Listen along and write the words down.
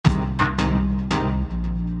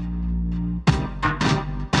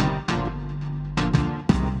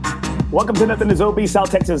Welcome to Nothing is OB,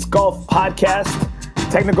 South Texas Golf Podcast.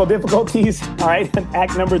 Technical difficulties, all right,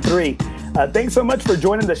 act number 3. Thanks so much for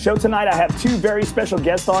joining the show tonight. I have 2 very special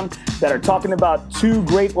guests on that are talking about 2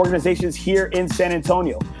 great organizations here in San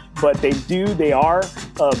Antonio. But they are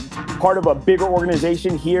part of a bigger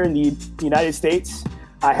organization here in the United States.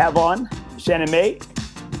 I have on Shannon May,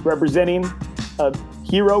 representing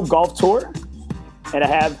Hero Golf Tour. And I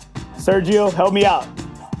have Sergio, help me out.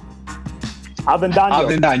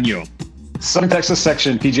 Avendaño. Southern Texas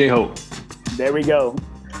section, PGA Hope. There we go.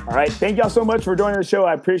 All right. Thank y'all so much for joining the show.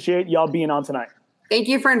 I appreciate y'all being on tonight. Thank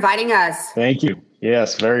you for inviting us. Thank you.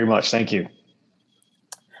 Yes, very much. Thank you.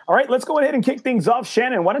 All right. Let's go ahead and kick things off.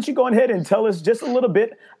 Shannon, why don't you go ahead and tell us just a little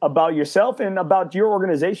bit about yourself and about your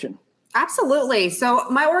organization? Absolutely. So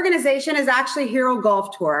my organization is actually Hero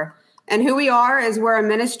Golf Tour. And who we are is we're a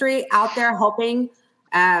ministry out there helping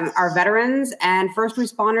our veterans and first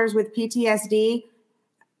responders with PTSD.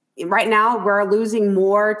 Right now, we're losing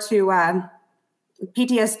more to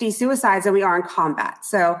PTSD suicides than we are in combat.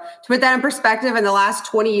 So to put that in perspective, in the last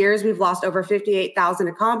 20 years, we've lost over 58,000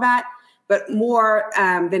 to combat, but more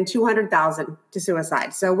than 200,000 to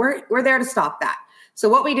suicide. So we're there to stop that. So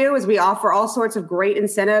what we do is we offer all sorts of great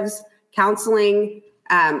incentives, counseling,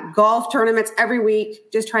 golf tournaments every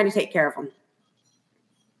week, just trying to take care of them.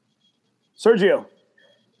 Sergio.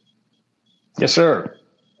 Yes, sir.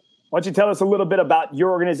 Why don't you tell us a little bit about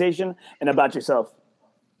your organization and about yourself?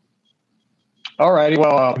 All righty.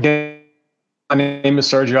 Well, again, my name is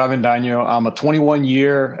Sergio Avendaño. I'm a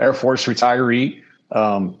 21-year Air Force retiree.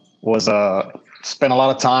 Spent a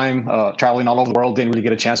lot of time traveling all over the world. Didn't really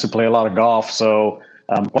get a chance to play a lot of golf. So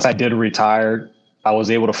once I did retire, I was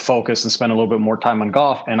able to focus and spend a little bit more time on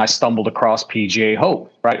golf. And I stumbled across PGA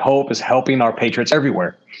Hope. Right? Hope is helping our patriots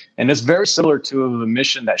everywhere. And it's very similar to the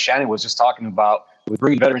mission that Shannon was just talking about, with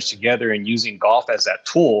bringing veterans together and using golf as that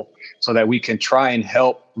tool so that we can try and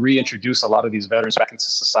help reintroduce a lot of these veterans back into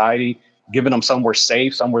society, giving them somewhere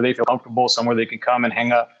safe, somewhere they feel comfortable, somewhere they can come and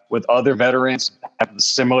hang out with other veterans, have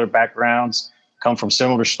similar backgrounds, come from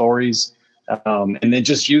similar stories, and then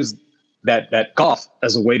just use that golf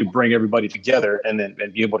as a way to bring everybody together and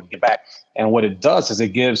be able to get back. And what it does is it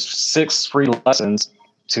gives 6 free lessons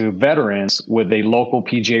to veterans with a local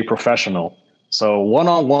PGA professional. So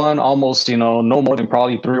one-on-one, almost, no more than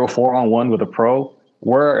probably 3 or 4 on 1 with a pro.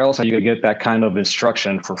 Where else are you going to get that kind of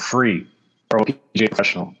instruction for free from a PGA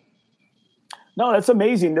professional? No, that's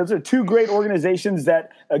amazing. Those are 2 great organizations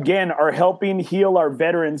that, again, are helping heal our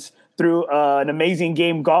veterans through an amazing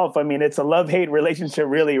game, golf. I mean, it's a love-hate relationship,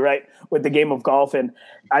 really, right, with the game of golf. And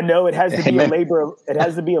I know it has to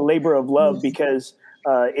be a labor of love, because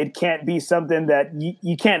it can't be something that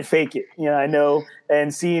you can't fake it. I know,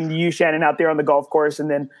 and seeing you, Shannon, out there on the golf course, and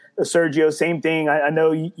then Sergio, same thing. I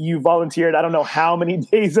know you volunteered, I don't know how many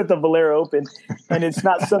days at the Valero Open, and it's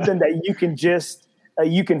not something that you can just,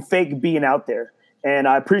 you can fake being out there. And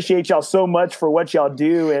I appreciate y'all so much for what y'all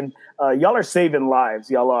do. And y'all are saving lives.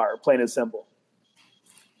 Y'all are, plain and simple.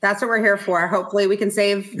 That's what we're here for. Hopefully we can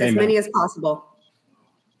save as many as possible.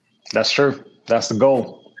 That's true. That's the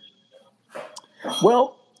goal.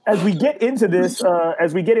 Well, as we get into this,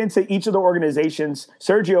 as we get into each of the organizations,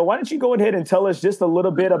 Sergio, why don't you go ahead and tell us just a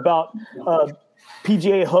little bit about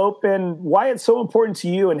PGA Hope and why it's so important to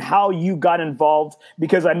you and how you got involved?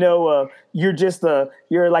 Because I know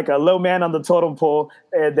you're like a low man on the totem pole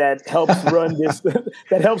that helps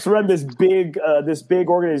run this big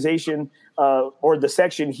organization or the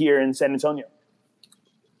section here in San Antonio.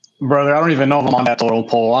 Brother, I don't even know if I'm on that total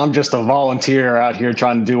pole. I'm just a volunteer out here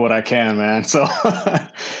trying to do what I can, man. So,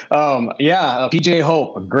 PGA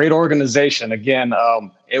Hope, a great organization. Again,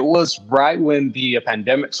 it was right when the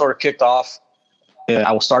pandemic sort of kicked off.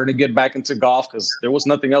 I was starting to get back into golf because there was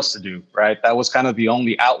nothing else to do, right? That was kind of the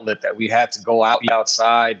only outlet that we had to go out, be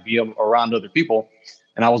outside, be around other people.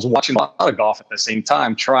 And I was watching a lot of golf at the same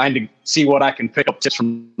time, trying to see what I can pick up tips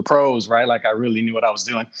from the pros, right? Like I really knew what I was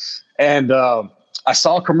doing. And I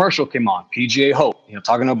saw a commercial came on, PGA Hope,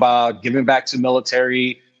 talking about giving back to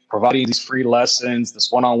military, providing these free lessons,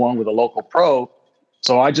 this one-on-one with a local pro.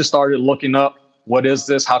 So I just started looking up, what is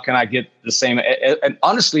this? How can I get the same? And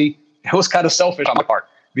honestly, it was kind of selfish on my part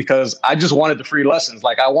because I just wanted the free lessons.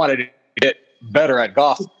 Like I wanted to get better at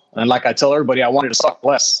golf. And like I tell everybody, I wanted to suck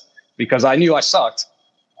less because I knew I sucked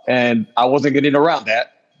and I wasn't getting around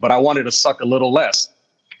that, but I wanted to suck a little less.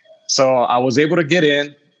 So I was able to get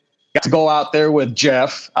in, got to go out there with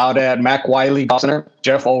Jeff out at Mac Wiley Golf Center.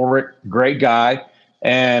 Jeff Ulrich, great guy,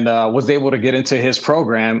 and was able to get into his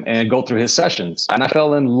program and go through his sessions. And I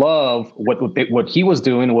fell in love with what he was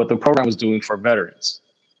doing and what the program was doing for veterans.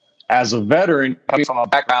 As a veteran, coming from a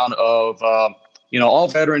background of all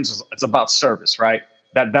veterans, it's about service, right?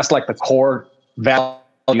 That's like the core value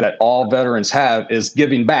that all veterans have is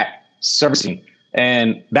giving back, servicing.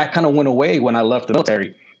 And that kind of went away when I left the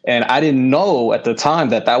military. And I didn't know at the time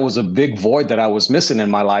that was a big void that I was missing in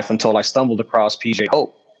my life until I stumbled across PGA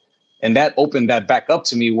Hope. And that opened that back up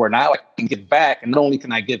to me where now I can give back. And not only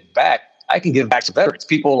can I give back, I can give back to veterans,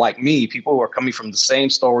 people like me, people who are coming from the same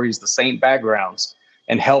stories, the same backgrounds,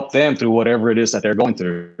 and help them through whatever it is that they're going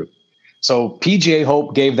through. So PGA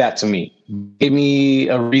Hope gave that to me, gave me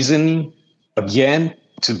a reason, again,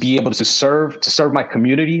 to be able to serve my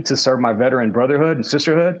community, to serve my veteran brotherhood and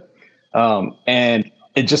sisterhood. And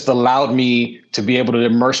it just allowed me to be able to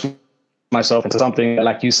immerse myself into something,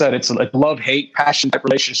 like you said, it's a love-hate, passion type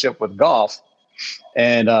relationship with golf.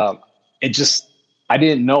 And I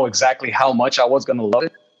didn't know exactly how much I was going to love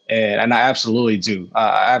it. And I absolutely do.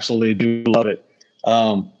 I absolutely do love it.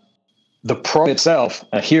 The pro itself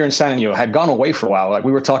here in San Antonio had gone away for a while. Like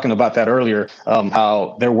we were talking about that earlier,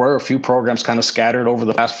 how there were a few programs kind of scattered over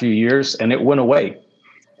the past few years, and it went away.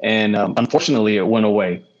 And unfortunately, it went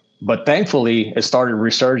away. But thankfully, it started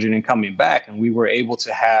resurging and coming back, and we were able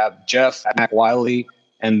to have Jeff at Mac Wiley,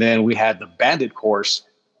 and then we had the Bandit course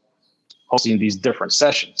hosting these different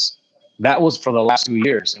sessions. That was for the last 2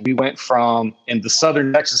 years, and we went from in the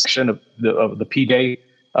southern Texas section of the PJ.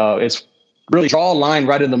 It's really draw a line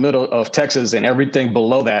right in the middle of Texas, and everything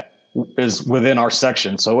below that is within our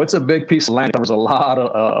section. So it's a big piece of land. There was a lot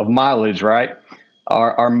of mileage, right?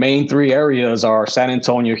 Our main three areas are San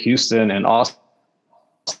Antonio, Houston, and Austin.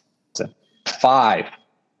 Five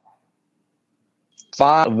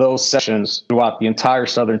of those sessions throughout the entire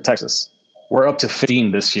southern Texas. We're up to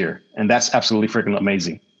 15 this year, and that's absolutely freaking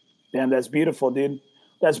amazing. Damn, that's beautiful, dude.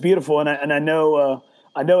 That's beautiful, and I know,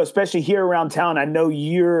 especially here around town, I know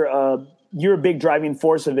you're a big driving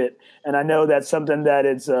force of it, and I know that's something that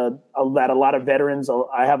it's that a lot of veterans.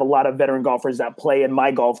 I have a lot of veteran golfers that play in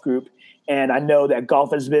my golf group, and I know that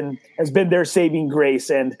golf has been their saving grace.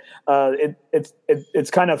 And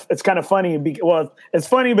it's kind of funny. Well, it's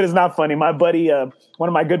funny, but it's not funny. My buddy, one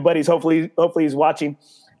of my good buddies, hopefully he's watching.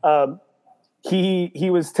 He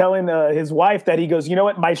was telling his wife that he goes, you know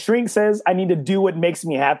what, my shrink says I need to do what makes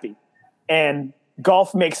me happy, and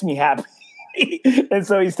golf makes me happy. And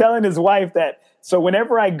so he's telling his wife that, so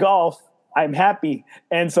whenever I golf, I'm happy.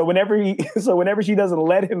 And so whenever she doesn't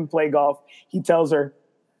let him play golf, he tells her,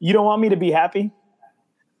 you don't want me to be happy?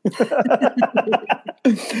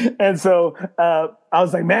 And so I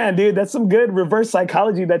was like, man, dude, that's some good reverse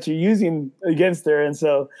psychology that you're using against her. And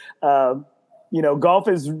so, golf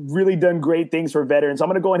has really done great things for veterans. I'm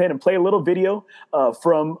going to go ahead and play a little video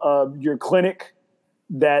from your clinic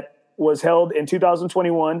that was held in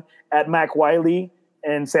 2021 at Mac Wiley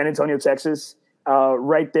in San Antonio, Texas,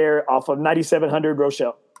 right there off of 9700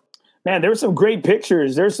 Rochelle. Man, there were some great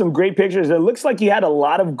pictures. It looks like you had a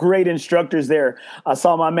lot of great instructors there. I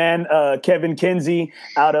saw my man, Kevin Kinsey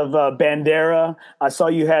out of Bandera. I saw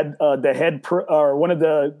you had the head pro, or one of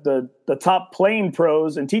the top playing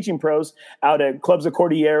pros and teaching pros out at Clubs of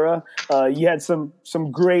Cordillera. You had some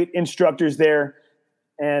great instructors there.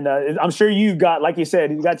 And I'm sure you got, like you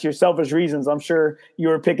said, you got your selfish reasons. I'm sure you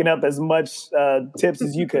were picking up as much tips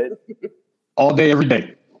as you could. All day, every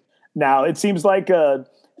day. Now, it seems like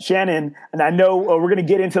Shannon, and I know we're going to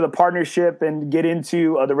get into the partnership and get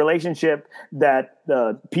into the relationship that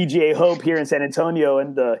the PGA Hope here in San Antonio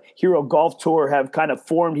and the Hero Golf Tour have kind of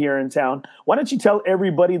formed here in town. Why don't you tell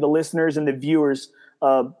everybody, the listeners and the viewers,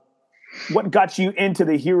 what got you into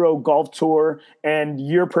the Hero Golf Tour and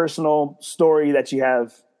your personal story that you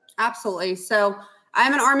have? Absolutely. So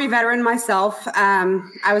I'm an Army veteran myself.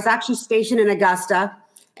 I was actually stationed in Augusta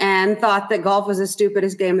and thought that golf was the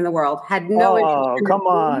stupidest game in the world. Had no interest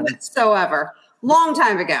whatsoever. Long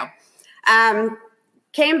time ago.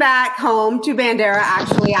 Came back home to Bandera,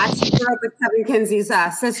 actually. I grew up with Kevin Kinsey's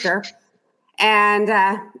sister. And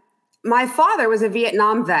my father was a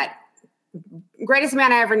Vietnam vet. Greatest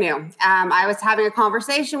man I ever knew. I was having a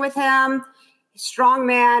conversation with him, strong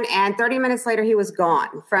man, and 30 minutes later, he was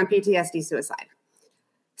gone from PTSD suicide.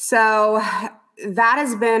 So that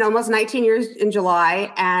has been almost 19 years in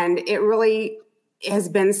July, and it really has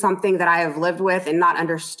been something that I have lived with and not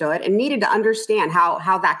understood and needed to understand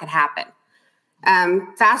how that could happen.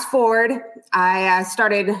 Fast forward, I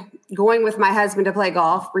started going with my husband to play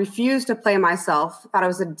golf, refused to play myself, thought it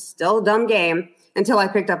was still a dumb game until I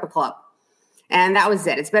picked up a club. And that was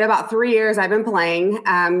it. It's been about 3 years I've been playing.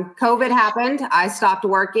 COVID happened. I stopped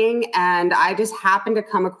working, and I just happened to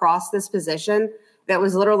come across this position that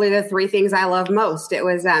was literally the three things I love most. It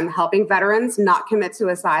was helping veterans not commit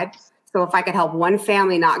suicide. So if I could help one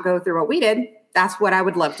family not go through what we did, that's what I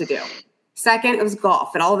would love to do. Second, it was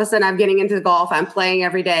golf. And all of a sudden I'm getting into golf. I'm playing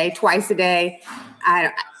every day, twice a day.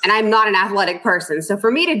 And I'm not an athletic person. So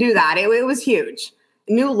for me to do that, it was huge.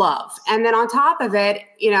 New love. And then on top of it,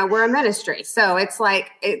 we're a ministry. So it's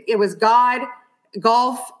like, it was God,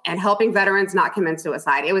 golf, and helping veterans not commit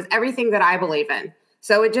suicide. It was everything that I believe in.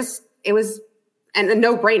 So it was a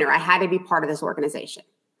no-brainer. I had to be part of this organization.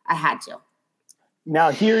 I had to.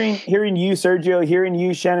 Now, hearing you, Sergio, hearing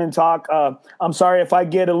you, Shannon, talk, I'm sorry if I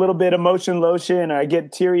get a little bit emotion lotion or I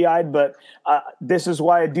get teary-eyed, but this is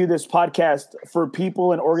why I do this podcast for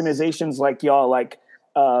people and organizations like y'all. Like,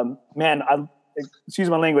 excuse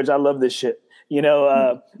my language, I love this shit.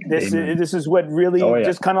 This is what really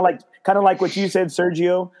just kind of like what you said,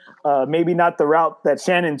 Sergio. Maybe not the route that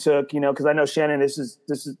Shannon took, because I know Shannon,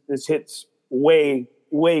 this hits way,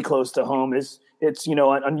 way close to home. It's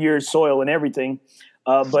on your soil and everything.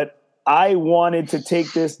 But I wanted to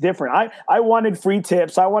take this different. I wanted free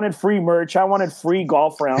tips. I wanted free merch. I wanted free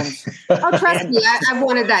golf rounds. Oh, trust me, I've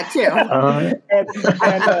wanted that too.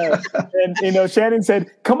 And Shannon said,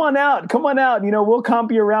 come on out. We'll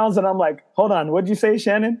comp your rounds. And I'm like, hold on, what'd you say,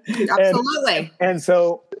 Shannon? Absolutely. And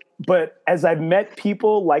so, but as I've met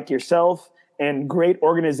people like yourself and great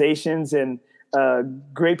organizations and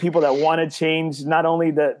great people that want to change, not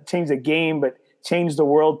only change the game, but change the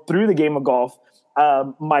world through the game of golf.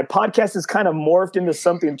 My podcast has kind of morphed into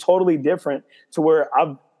something totally different to where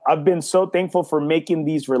I've been so thankful for making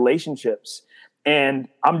these relationships. And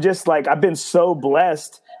I'm just like, I've been so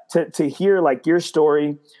blessed to hear like your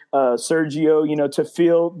story, Sergio, to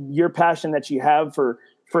feel your passion that you have for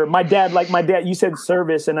my dad. Like my dad, you said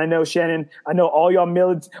service. And I know Shannon, I know all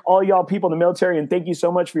y'all people in the military, and thank you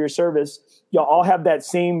so much for your service. Y'all all have that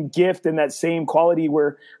same gift and that same quality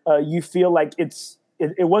where you feel like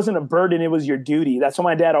it wasn't a burden, it was your duty. That's what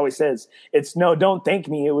my dad always says. No, don't thank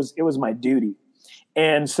me. It was my duty.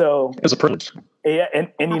 And so it's a privilege. Yeah.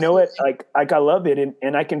 And you know what? Like I love it.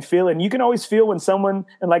 And I can feel it. And you can always feel when someone,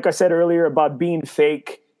 and like I said earlier about being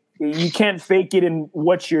fake, you can't fake it in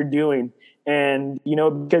what you're doing. And,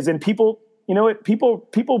 because then people,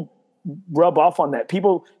 people rub off on that.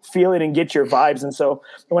 People feel it and get your vibes. And so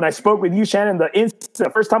when I spoke with you, Shannon, the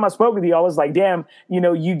first time I spoke with you, I was like, damn,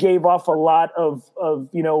 you gave off a lot of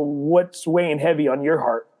what's weighing heavy on your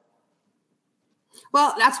heart.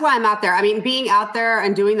 Well, that's why I'm out there. I mean, being out there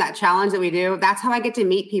and doing that challenge that we do, that's how I get to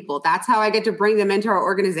meet people. That's how I get to bring them into our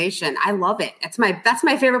organization. I love it. That's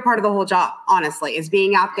my favorite part of the whole job, honestly, is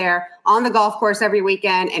being out there on the golf course every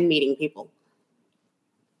weekend and meeting people.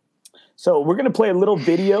 So we're going to play a little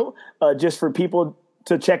video just for people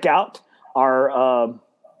to check out our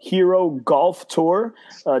Hero Golf Tour.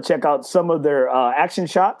 Check out some of their action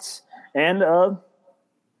shots and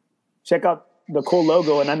check out the cool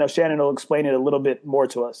logo. And I know Shannon will explain it a little bit more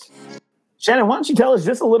to us. Shannon, why don't you tell us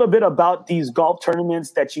just a little bit about these golf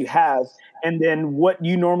tournaments that you have, and then what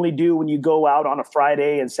you normally do when you go out on a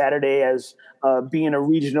Friday and Saturday as being a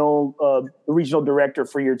regional director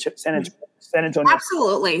for your San Antonio.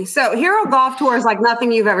 Absolutely. So Hero Golf Tour is like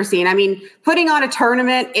nothing you've ever seen. I mean, putting on a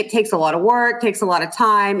tournament, it takes a lot of work, takes a lot of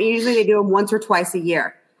time. Usually they do them once or twice a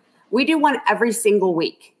year. We do one every single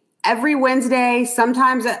week. Every Wednesday,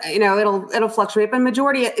 sometimes, it'll fluctuate, but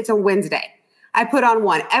majority, it's a Wednesday. I put on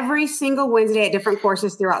one every single Wednesday at different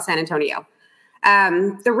courses throughout San Antonio.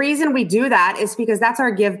 The reason we do that is because that's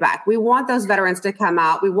our give back. We want those veterans to come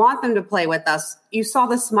out. We want them to play with us. You saw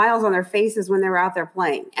the smiles on their faces when they were out there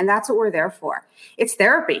playing, and that's what we're there for. It's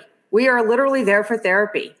therapy. We are literally there for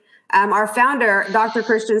therapy. Our founder, Dr.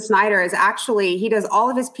 Christian Snyder, he does all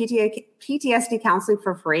of his PTSD counseling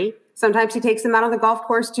for free. Sometimes he takes them out on the golf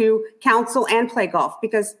course to counsel and play golf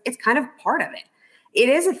because it's kind of part of it. It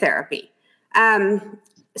is a therapy.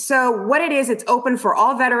 So what it is, it's open for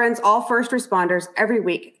all veterans, all first responders every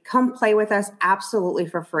week. Come play with us absolutely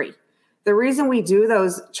for free. The reason we do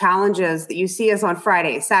those challenges that you see us on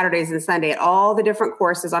Fridays, Saturdays, and Sunday at all the different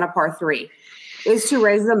courses on a par 3 is to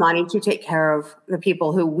raise the money to take care of the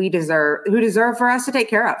people who deserve for us to take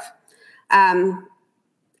care of.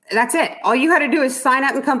 That's it. All you got to do is sign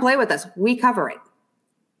up and come play with us. We cover it.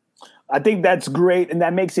 I think that's great, and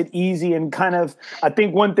that makes it easy. And kind of, I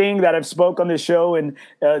think one thing that I've spoke on this show, and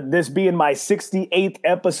this being my 68th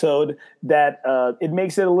episode, that it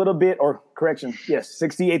makes it a little bit, or correction, yes,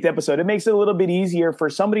 68th episode. It makes it a little bit easier for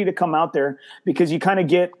somebody to come out there because you kind of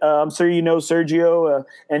get, I'm sure you know Sergio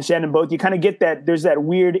and Shannon both, you kind of get that, there's that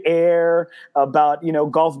weird air about,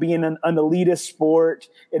 golf being an elitist sport.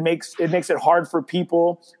 It makes it hard for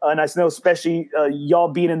people. And I know especially y'all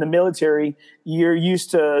being in the military, you're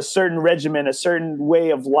used to a certain regimen, a certain way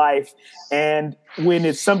of life. And when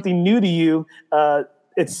it's something new to you,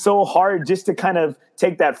 it's so hard just to kind of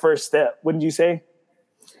take that first step. Wouldn't you say?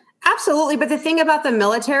 Absolutely. But the thing about the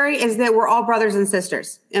military is that we're all brothers and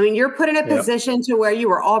sisters. I mean, you're put in a position to where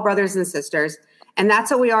you are all brothers and sisters. And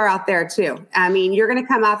that's what we are out there too. I mean, you're going to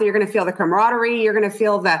come out there, you're going to feel the camaraderie, you're going to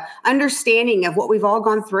feel the understanding of what we've all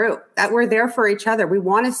gone through, that we're there for each other. We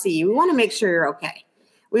want to see you. We want to make sure you're okay.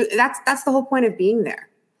 That's the whole point of being there.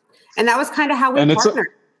 And that was kind of how we partnered.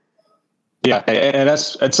 Yeah, and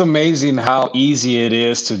it's amazing how easy it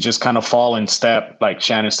is to just kind of fall in step, like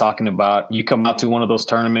Shannon's talking about. You come out to one of those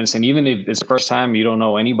tournaments, and even if it's the first time, you don't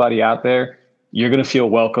know anybody out there, you're going to feel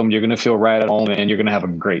welcome, you're going to feel right at home, and you're going to have a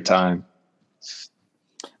great time.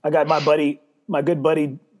 I got my good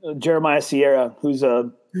buddy, Jeremiah Sierra, who's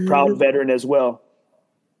a proud veteran as well.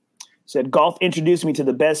 Said, golf introduced me to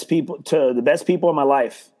the best people in my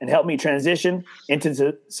life and helped me transition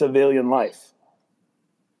into civilian life.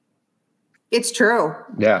 It's true.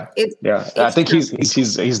 Yeah. I think he's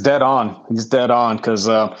dead on. He's dead on because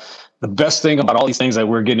the best thing about all these things that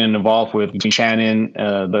we're getting involved with between Shannon,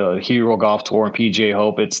 the Hero Golf Tour, and PGA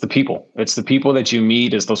Hope, it's the people. It's the people that you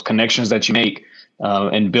meet. It's those connections that you make,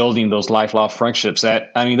 and building those lifelong friendships.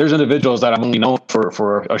 That, I mean, there's individuals that I've only known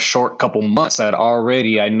for a short couple months that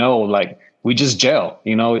already I know, like, we just gel.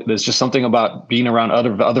 You know, there's just something about being around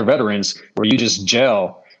other veterans where you just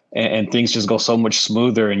gel. And things just go so much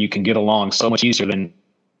smoother, and you can get along so much easier than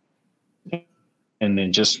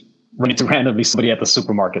just running into randomly somebody at the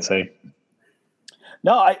supermarket, say.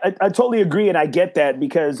 No, I totally agree, and I get that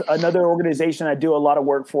because another organization I do a lot of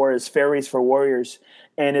work for is Ferries for Warriors,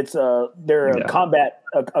 and it's they're a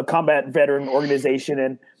combat veteran organization.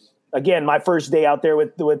 And again, my first day out there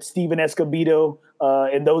with Steven Escobedo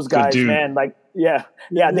and those guys, man, like. Yeah.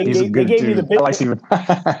 They gave me the business.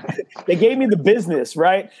 They gave me the business,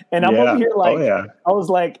 right? And I'm over here like, I was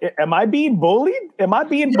like, am I being bullied? Am I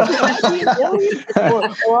being bullied?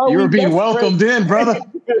 Or you were being welcomed in, brother.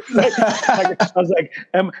 I was like,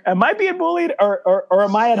 am I being bullied or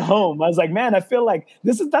am I at home? I was like, man, I feel like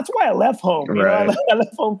that's why I left home. You know? I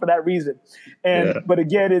left home for that reason. But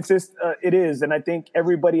again, it's just, it is. And I think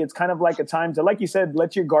everybody, it's kind of like a time to, like you said,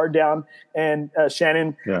 let your guard down. And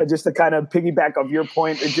Shannon, just to kind of piggyback of your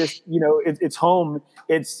point, it just, you know, it's home.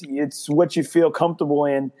 It's what you feel comfortable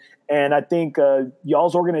in. And I think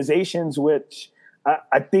y'all's organizations, which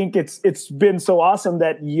I think it's been so awesome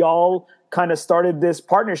that y'all kind of started this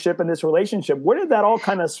partnership and this relationship. Where did that all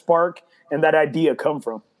kind of spark and that idea come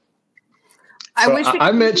from?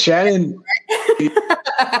 I met Shannon.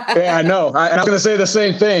 Yeah, I know. I was going to say the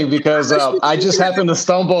same thing because I just happened to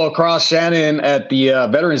stumble across Shannon at the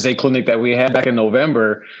Veterans Day clinic that we had back in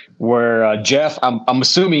November, where Jeff, I'm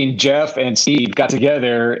assuming Jeff and Steve got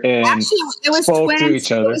together and spoke to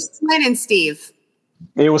each other. It was Twin and Steve.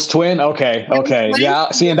 It was Twin? Okay.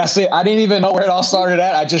 Yeah, see, and that's it. I didn't even know where it all started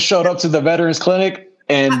at. I just showed up to the Veterans Clinic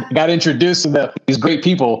and got introduced to these great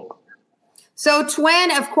people. So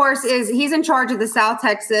Twin, of course, he's in charge of the South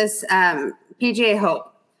Texas PGA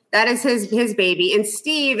Hope. That is his baby. And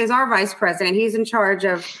Steve is our vice president. He's in charge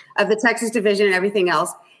of the Texas division and everything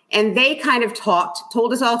else. And they kind of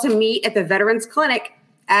told us all to meet at the Veterans Clinic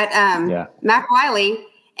at Mac Wiley.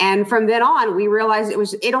 And from then on, we realized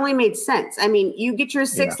it only made sense. I mean, you get your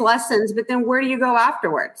 6 lessons, but then where do you go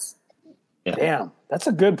afterwards? Yeah. Damn, that's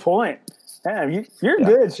a good point. Damn, you're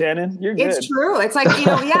good, Shannon. You're good. It's true. It's like, you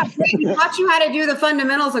taught you how to do the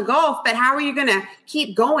fundamentals of golf, but how are you going to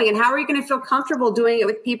keep going? And how are you going to feel comfortable doing it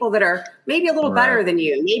with people that are maybe a little better than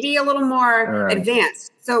you, maybe a little more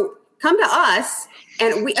advanced? So come to us.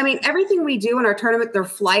 And everything we do in our tournament, they're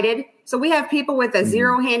flighted. So we have people with a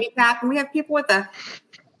 0 handicap and we have people with a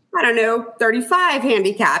 35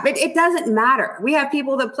 handicap. It doesn't matter. We have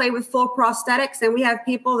people that play with full prosthetics and we have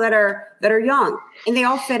people that are young and they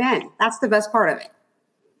all fit in. That's the best part of it.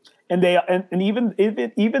 And even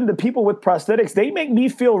the people with prosthetics, they make me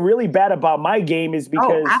feel really bad about my game is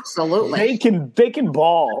because absolutely they can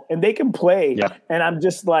ball and they can play. Yeah. And I'm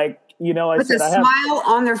just like, with a smile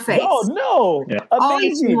on their face. Oh no! Yeah.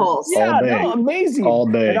 Amazing. Amazing. All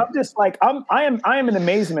day. And I'm just like I am in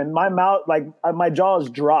amazement. My mouth, my jaws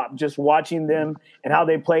drop just watching them and how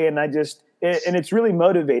they play, and and it's really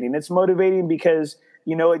motivating. It's motivating because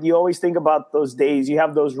you always think about those days. You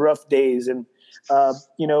have those rough days, and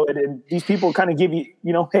and these people kind of give you,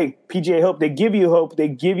 hey, PGA Hope. They give you hope. They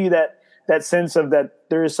give you that sense of that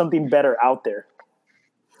there is something better out there.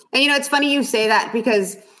 And it's funny you say that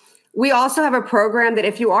because we also have a program that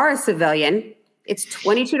if you are a civilian, it's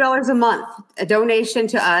 $22 a month, a donation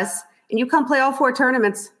to us, and you come play all 4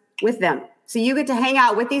 tournaments with them. So you get to hang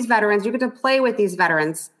out with these veterans. You get to play with these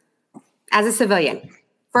veterans as a civilian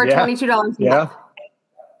for $22 a month.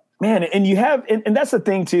 Man, and you have, and that's the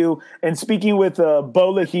thing too. And speaking with Bo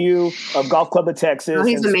LaHue of Golf Club of Texas, Oh,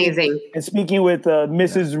 he's amazing. And speaking with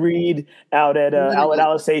Mrs. Reed out at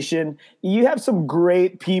Alsatian, you have some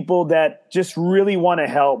great people that just really want to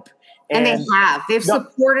help. And they've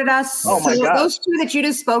supported us. Oh my gosh. Those two that you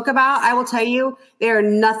just spoke about, I will tell you, they are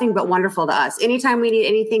nothing but wonderful to us. Anytime we need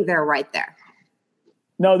anything, they're right there.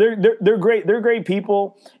 No, they're great. They're great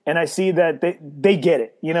people, and I see that they get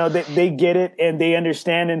it. You know, they get it and they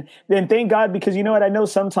understand. And then thank God, because you know what, I know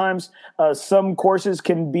sometimes some courses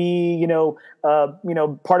can be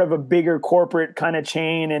part of a bigger corporate kind of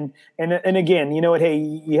chain, and again, you know what, hey,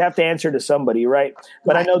 you have to answer to somebody, right?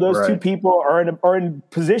 But I know those two people are in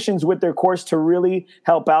positions with their course to really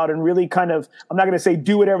help out and really kind of, I'm not going to say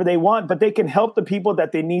do whatever they want, but they can help the people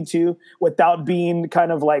that they need to without being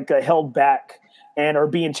kind of like held back and are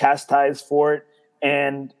being chastised for it.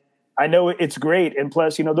 And I know it's great. And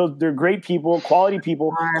plus, you know, they're great people, quality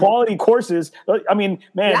courses. I mean,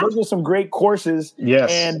 man, those are some great courses.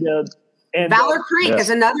 Yes. And Valor Creek is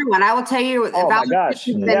another one. I will tell you, Valor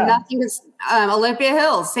Creek nothing is Olympia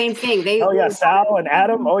Hills, same thing. Sal and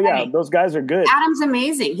Adam. Oh yeah, those guys are good. Adam's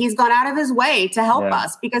amazing. He's gone out of his way to help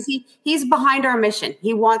us because he's behind our mission.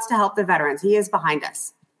 He wants to help the veterans. He is behind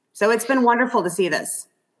us. So it's been wonderful to see this.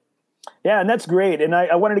 Yeah, and that's great. And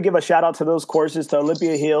I wanted to give a shout out to those courses, to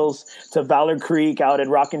Olympia Hills, to Valor Creek out at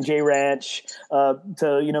Rockin' J Ranch, to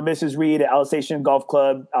Mrs. Reed at Alsatian Golf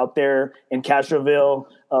Club out there in Castroville,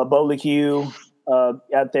 Bo LaHue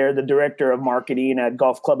out there, the director of marketing at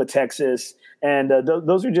Golf Club of Texas, and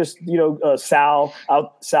those are just Sal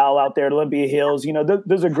out there at Olympia Hills. You know,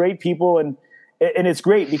 those are great people, and it's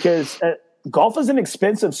great because. Golf is an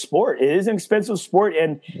expensive sport. It is an expensive sport,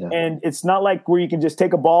 and it's not like where you can just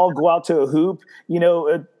take a ball, go out to a hoop. You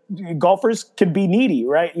know, golfers can be needy,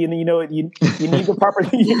 right? You need the proper.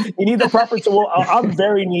 You need the proper. Well, I'm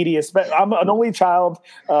very needy. I'm an only child.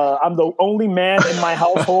 I'm the only man in my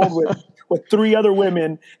household with three other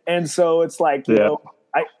women, and so it's like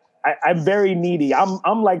I'm very needy. I'm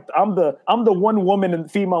the one woman and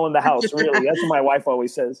female in the house. Really, that's what my wife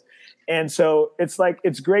always says. And so it's like,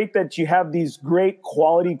 it's great that you have these great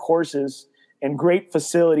quality courses and great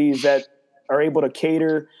facilities that are able to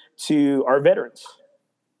cater to our veterans.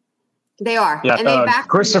 They are. Yeah, and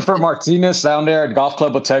Christopher Martinez down there at Golf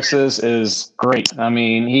Club of Texas is great. I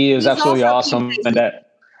mean, he's absolutely awesome.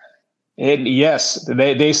 And yes,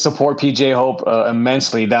 they support PGA Hope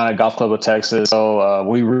immensely down at Golf Club of Texas. So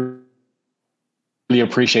we really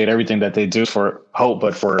appreciate everything that they do for Hope,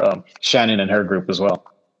 but for Shannon and her group as well.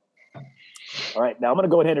 All right, now I'm going to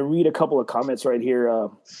go ahead and read a couple of comments right here.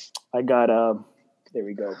 I got, there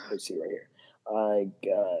we go. Let's see right here. I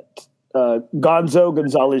got Gonzo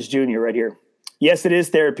Gonzalez Jr. right here. Yes, it is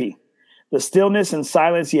therapy. The stillness and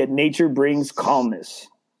silence, yet nature brings calmness.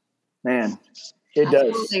 Man, it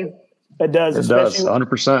does. It does. It does,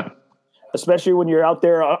 100%. Especially when you're out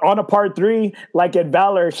there on a par 3, like at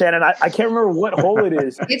Valor, Shannon. I can't remember what hole it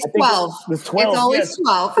is. It's 12. It's 12. It's always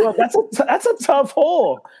 12. Well, that's a tough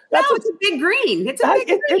hole. It's a big green. It's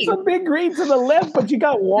a big green to the left, but you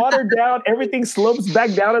got water down. Everything slopes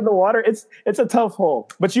back down in the water. It's a tough hole.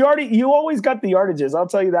 But you always got the yardages. I'll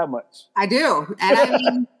tell you that much. I do. And I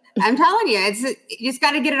mean, I'm telling you, you just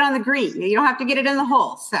got to get it on the green. You don't have to get it in the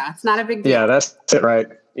hole. So it's not a big deal. Yeah, that's it, right?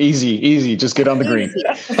 Easy. Just get on the green.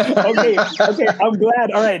 Okay. I'm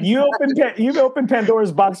glad. All right. You opened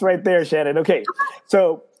Pandora's box right there, Shannon. Okay.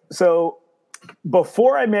 So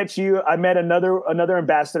before I met you, I met another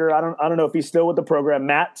ambassador. I don't know if he's still with the program,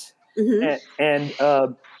 Matt. Mm-hmm.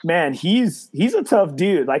 And man, he's a tough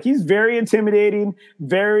dude. Like, he's very intimidating,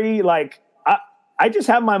 very like, I just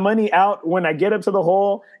have my money out when I get up to the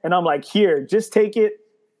hole and I'm like, here, just take it.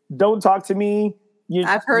 Don't talk to me.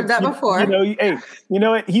 I've heard that before. Hey, you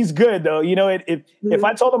know what? He's good though. You know, if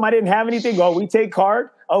I told him I didn't have anything, we take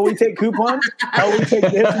card. We take coupons. We take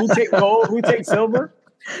this. We take gold. We take silver.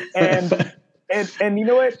 And you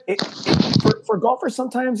know what? For golfers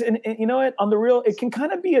sometimes, and you know what? On the real, it can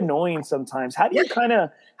kind of be annoying sometimes. How do you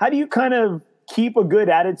kind of keep a good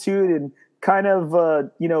attitude and kind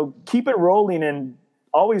of keep it rolling and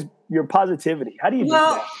always your positivity? How do you do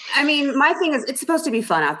that? I mean, my thing is, it's supposed to be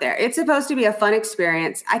fun out there. It's supposed to be a fun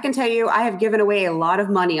experience. I can tell you, I have given away a lot of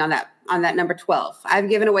money on that number 12. I've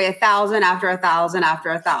given away 1,000 after 1,000 after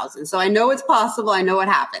 1,000. So I know it's possible. I know what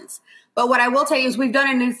happens. But what I will tell you is we've done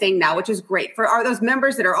a new thing now, which is great for those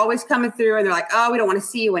members that are always coming through and they're like, we don't want to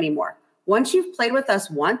see you anymore. Once you've played with us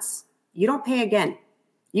once, you don't pay again.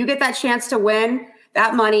 You get that chance to win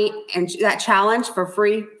that money and that challenge for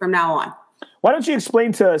free from now on. Why don't you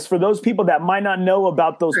explain to us, for those people that might not know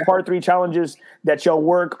about those par 3 challenges that y'all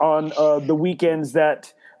work on the weekends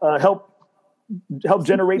that help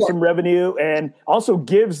generate some revenue, and also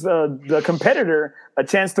gives the competitor a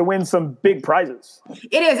chance to win some big prizes.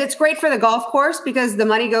 It is. It's great for the golf course because the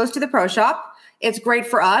money goes to the pro shop. It's great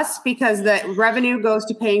for us because the revenue goes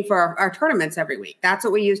to paying for our tournaments every week. That's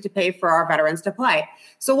what we use to pay for our veterans to play.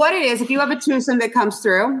 So what it is, if you have a twosome that comes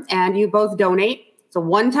through and you both donate, it's a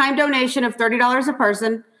one-time donation of $30 a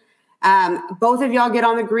person. Both of y'all get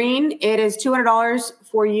on the green. It is $200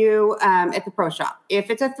 for you at the pro shop. If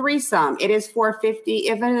it's a threesome, it is $450.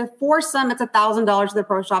 If it's a foursome, it's $1,000 to the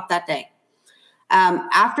pro shop that day.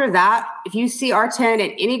 After that, if you see our tent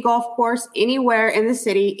at any golf course, anywhere in the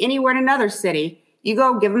city, anywhere in another city, you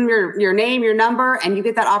go give them your name, your number, and you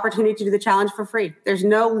get that opportunity to do the challenge for free. There's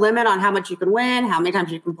no limit on how much you can win, how many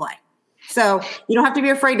times you can play. So you don't have to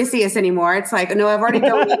be afraid to see us anymore. It's like, no, I've already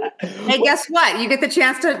done it. Hey, guess what? You get the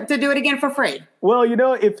chance to do it again for free. Well,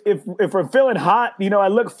 if we're feeling hot, I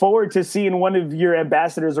look forward to seeing one of your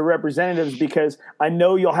ambassadors or representatives, because I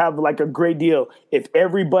know you'll have like a great deal. If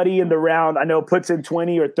everybody in the round, I know, puts in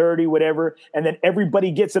 20 or 30, whatever, and then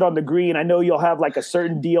everybody gets it on the green, I know you'll have like a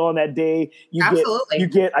certain deal on that day. You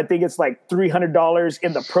get, I think it's like $300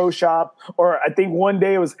 in the pro shop, or I think one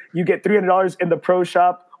day you get $300 in the pro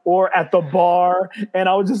shop or at the bar, and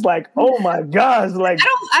I was just like, "Oh my gosh!" Like,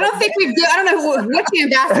 I don't think I don't know which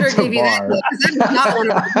ambassador gave you that, because that is not one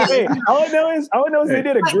of them. Hey, all I know is they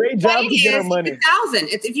did a great job to get our money. It's $1,000.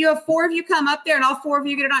 It's if you have 4 of you come up there and all 4 of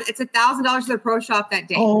you get it on, it's $1,000 to the pro shop that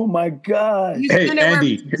day. Oh my god! Hey,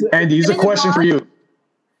 Andy, here's a question for you.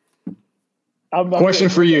 Question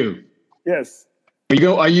for you. Yes.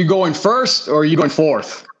 Are you going first or are you going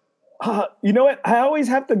fourth? You know what? I always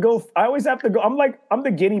have to go. I'm the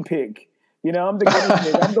guinea pig. I'm the guinea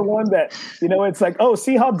pig. I'm the one that, it's like, oh,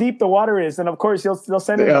 see how deep the water is. And of course they'll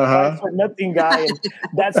send in a 5 nothing guy. And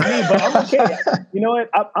that's me, but I'm okay. You know what?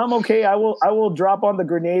 I'm okay. I will drop on the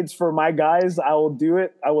grenades for my guys. I will do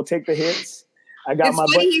it. I will take the hits. I got my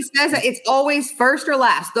funny he says that it's always first or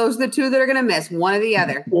last. Those are the two that are going to miss, one or the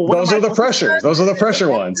other. Well, those are the pressure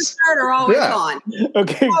ones. Are always on.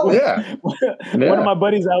 Okay. Yeah. One of my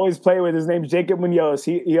buddies I always play with, his name's Jacob Munoz.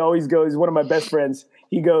 He always goes, he's one of my best friends.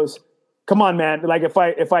 He goes, "Come on, man." Like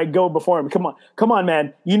if I go before him, come on,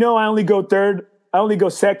 man. I only go third. I only go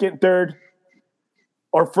second, third,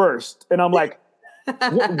 or first. And I'm like, I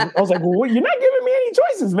was like, well, you're not giving me any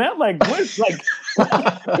choices, man. Like,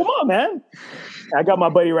 come on, man. I got my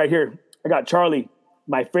buddy right here. I got Charlie,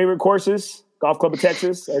 my favorite courses, Golf Club of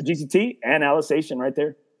Texas, GCT, and Alisation right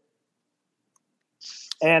there.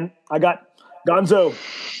 And I got Gonzo,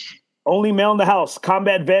 only male in the house,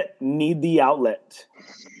 combat vet, need the outlet.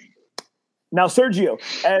 Now, Sergio,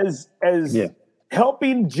 as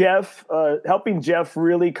helping Jeff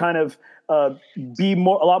really kind of be a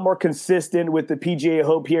lot more consistent with the PGA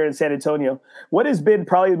Hope here in San Antonio. What has been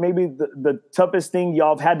probably maybe the toughest thing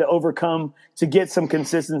y'all have had to overcome to get some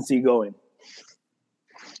consistency going?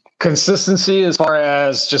 Consistency as far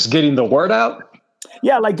as just getting the word out?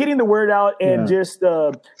 Yeah, like getting the word out and just,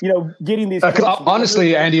 getting these.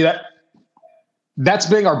 Honestly, Andy, that's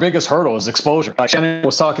been our biggest hurdle is exposure. Like Shannon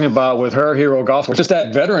was talking about with her Hero Golf, just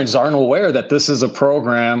that veterans aren't aware that this is a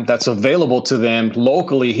program that's available to them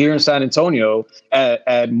locally here in San Antonio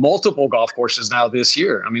at multiple golf courses now this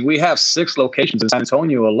year. I mean, we have 6 locations in San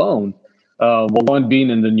Antonio alone, one being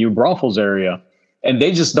in the New Braunfels area, and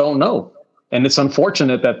they just don't know. And it's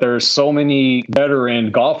unfortunate that there's so many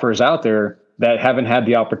veteran golfers out there that haven't had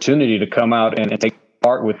the opportunity to come out and take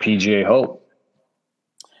part with PGA Hope.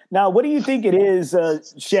 Now, what do you think it is,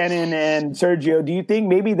 Shannon and Sergio? Do you think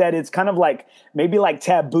maybe that it's kind of like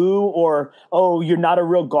taboo, or, oh, you're not a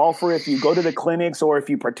real golfer if you go to the clinics or if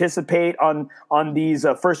you participate on these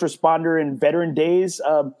first responder and veteran days?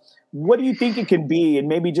 What do you think it can be? And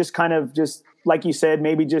maybe just kind of just like you said,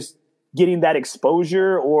 maybe just getting that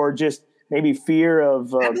exposure, or just maybe fear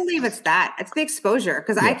of. I believe it's that. It's the exposure,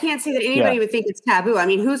 because I can't see that anybody would think it's taboo. I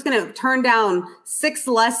mean, who's going to turn down 6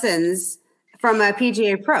 lessons from a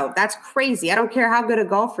PGA Pro? That's crazy. I don't care how good a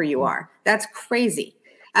golfer you are. That's crazy.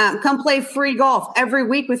 Come play free golf every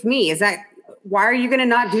week with me. Why are you going to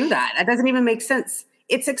not do that? That doesn't even make sense.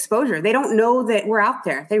 It's exposure. They don't know that we're out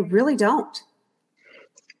there. They really don't.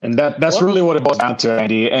 And that's really what it boils down to,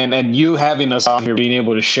 Andy. And you having us out here, being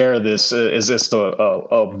able to share this is just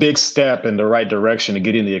a big step in the right direction of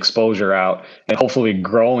getting the exposure out and hopefully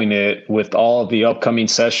growing it with all the upcoming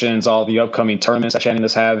sessions, all the upcoming tournaments that Shannon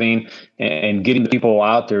is having, and getting the people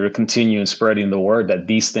out there to continue and spreading the word that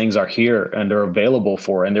these things are here and they're available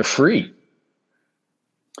and they're free.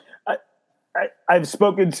 I've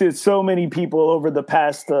spoken to so many people over the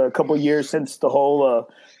past couple of years since the whole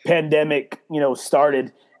pandemic,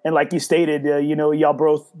 started. And like you stated, y'all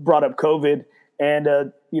both brought up COVID,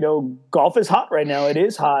 and golf is hot right now. It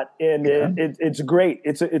is hot, and it's great.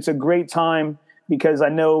 It's a great time because I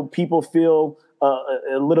know people feel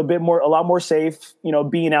a lot more safe,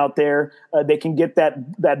 being out there. They can get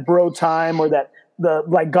that bro time, or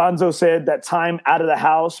like Gonzo said, that time out of the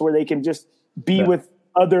house where they can just be with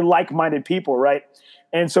other like-minded people, right?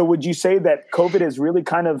 And so would you say that COVID has really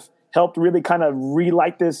kind of helped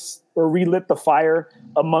relight this, or relit the fire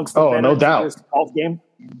amongst the no doubt. of this golf game?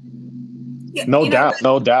 Yeah, no doubt.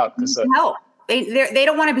 Help. They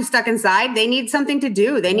don't want to be stuck inside. They need something to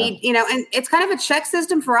do. They need, and it's kind of a check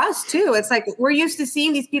system for us too. It's like we're used to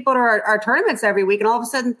seeing these people at our tournaments every week, and all of a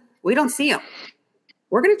sudden we don't see them.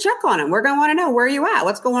 We're going to check on them. We're going to want to know, where are you at?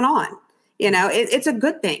 What's going on? It's a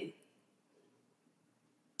good thing.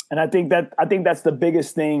 And I think that's the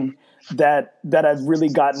biggest thing that I've really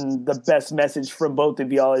gotten the best message from both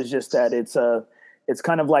of y'all, is just that it's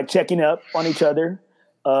kind of like checking up on each other,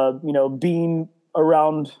 being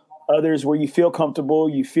around others where you feel comfortable,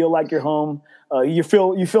 you feel like you're home, you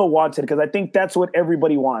feel wanted, because I think that's what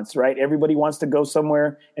everybody wants, right? Everybody wants to go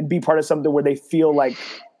somewhere and be part of something where they feel like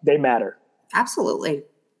they matter. Absolutely.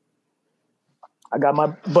 I got my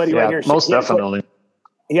buddy right here. Most definitely.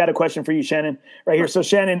 He had a question for you, Shannon, right here. So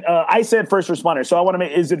Shannon, I said first responders. So I want to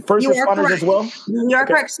make, is it first responders as well? You're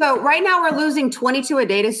correct. So right now we're losing 22 a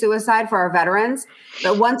day to suicide for our veterans.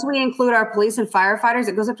 But once we include our police and firefighters,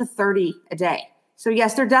 it goes up to 30 a day. So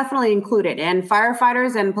yes, they're definitely included. And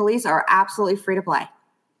firefighters and police are absolutely free to play.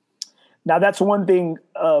 Now, that's one thing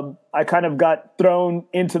I kind of got thrown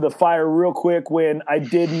into the fire real quick when I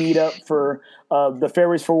did meet up for the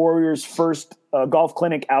Fairways for Warriors first golf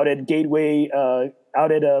clinic out at Gateway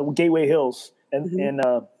Hills in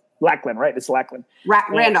Lackland, right? It's Lackland.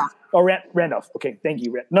 Randolph. Randolph. Okay, thank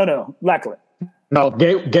you. No, Lackland. No,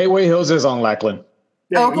 Gateway Hills is on Lackland.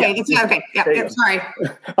 Okay. Yeah. Okay. Yeah. Sorry.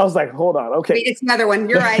 I was like, hold on. Okay. Wait, it's another one.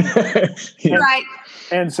 You're right. You're right.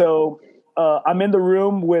 And so I'm in the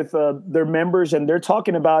room with their members, and they're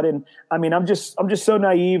talking about it. And I mean, I'm just so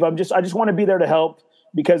naive. I just want to be there to help,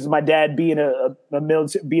 because my dad being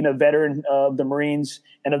being a veteran of the Marines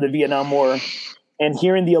and of the Vietnam War, and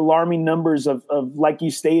hearing the alarming numbers of like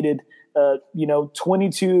you stated,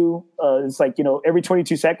 22. It's like, every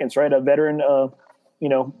 22 seconds, right? A veteran,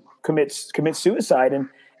 commits suicide,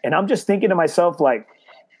 and I'm just thinking to myself, like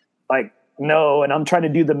no, and I'm trying to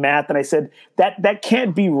do the math, and I said that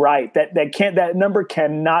can't be right. That number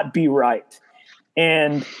cannot be right,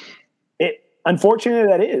 and it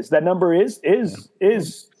unfortunately that number is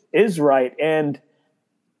right. And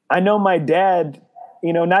I know my dad,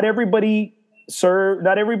 not everybody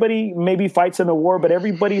maybe fights in the war, but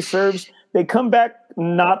everybody serves. They come back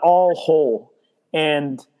not all whole,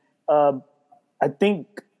 and I think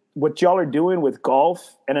what y'all are doing with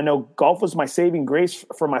golf, and I know golf was my saving grace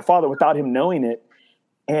for my father without him knowing it.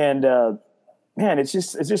 And man, it's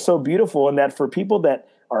just so beautiful. And that for people that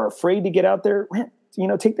are afraid to get out there, man,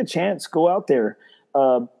 take the chance, go out there.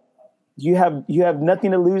 You have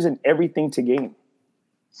nothing to lose and everything to gain.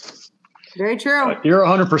 Very true. You're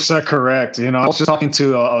 100% correct. I was just talking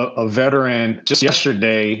to a veteran just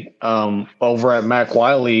yesterday over at Mac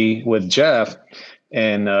Wiley with Jeff,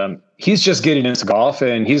 and he's just getting into golf,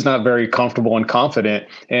 and he's not very comfortable and confident.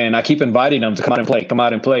 And I keep inviting him to come out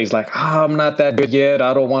and play. He's like, I'm not that good yet.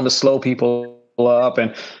 I don't want to slow people up.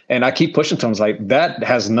 And I keep pushing to him. It's like, that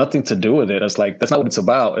has nothing to do with it. It's like, that's not what it's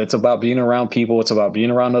about. It's about being around people. It's about being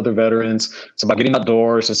around other veterans. It's about getting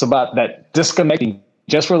outdoors. It's about that disconnecting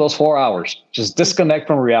just for those 4 hours. Just disconnect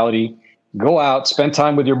from reality. Go out, spend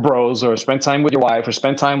time with your bros, or spend time with your wife, or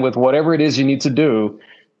spend time with whatever it is you need to do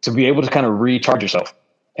to be able to kind of recharge yourself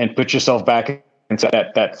and put yourself back into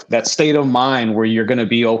that state of mind where you're going to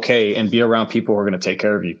be okay and be around people who are going to take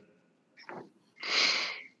care of you.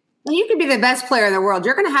 You could be the best player in the world.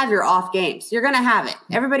 You're going to have your off games. You're going to have it.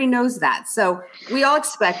 Everybody knows that. So we all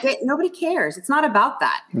expect it. Nobody cares. It's not about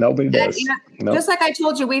that. Nobody does. Nope. Just like I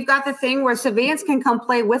told you, we've got the thing where civilians can come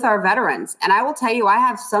play with our veterans. And I will tell you, I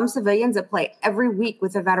have some civilians that play every week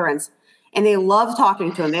with the veterans, and they love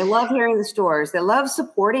talking to them. They love hearing the stories. They love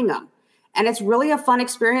supporting them. And it's really a fun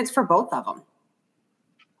experience for both of them.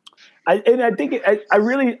 I think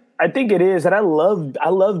it is, and I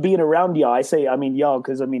love being around y'all. I say, y'all,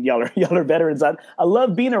 because y'all are veterans. I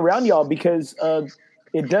love being around y'all because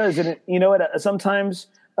it does, and sometimes,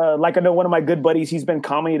 like I know one of my good buddies, he's been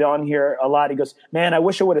commenting on here a lot. He goes, "Man, I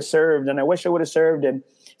wish I would have served, and I wish I would have served." And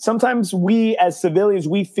sometimes we as civilians,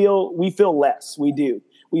 we feel less. We do.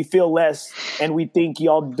 We feel less, and we think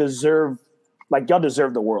y'all deserve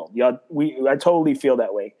the world. I totally feel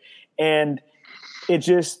that way, and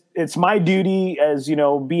it's my duty as,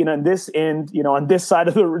 being on this end, on this side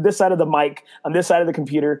of the mic, on this side of the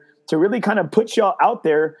computer, to really kind of put y'all out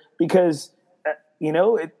there because,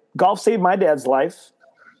 golf saved my dad's life.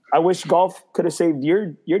 I wish golf could have saved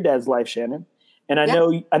your dad's life, Shannon. And I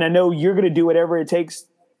know you're going to do whatever it takes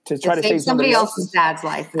to try to save somebody else's dad's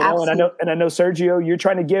life. And I know Sergio, you're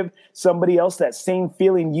trying to give somebody else that same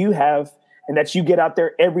feeling you have, and that you get out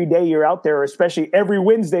there every day you're out there, or especially every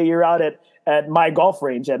Wednesday you're out at my golf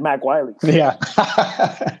range at Mac Wiley's. Yeah.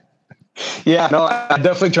 Yeah, no, I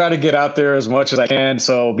definitely try to get out there as much as I can.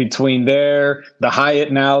 So between there, the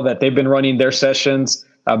Hyatt now that they've been running their sessions,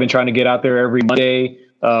 I've been trying to get out there every Monday.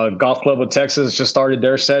 Golf Club of Texas just started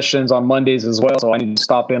their sessions on Mondays as well. So I need to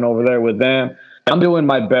stop in over there with them. I'm doing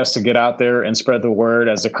my best to get out there and spread the word.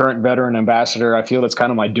 As the current veteran ambassador, I feel it's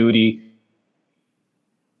kind of my duty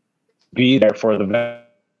to be there for the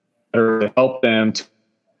veteran, to help them to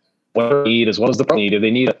what they need as well as the pro need. If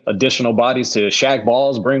they need additional bodies to shag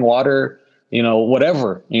balls, bring water,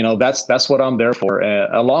 whatever, that's what I'm there for.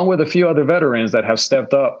 Along with a few other veterans that have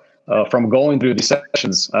stepped up from going through these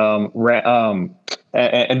sessions,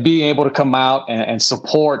 and being able to come out and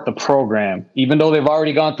support the program. Even though they've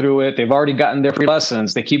already gone through it, they've already gotten their free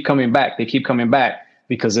lessons, they keep coming back. They keep coming back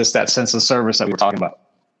because it's that sense of service that we're talking about.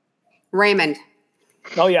 Raymond.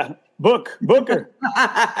 Oh, yeah. Booker.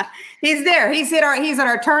 He's there. He's at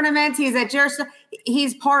our tournaments. He's at your stuff.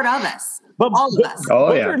 He's part of us. All of us. Oh,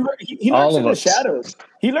 Booker, yeah. He lurks in the shadows.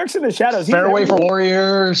 He lurks in the shadows. Fairway for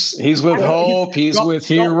Warriors. He's with Hope. He's with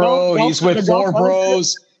Hero. He's with Four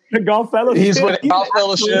Bros. The Golf Fellowship. He's with Golf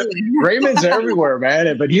Fellowship. Raymond's everywhere,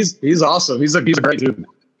 man. But he's awesome. He's a great dude.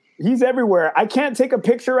 He's everywhere. I can't take a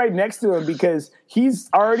picture right next to him because he's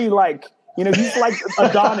already he's like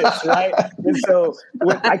Adonis, right? And so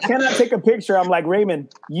I cannot take a picture. I'm like,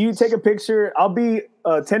 Raymond, you take a picture. I'll be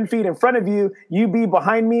 10 feet in front of you. You be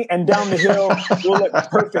behind me, and down the hill. We'll look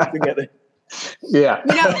perfect together. Yeah.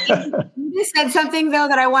 You just said something, though,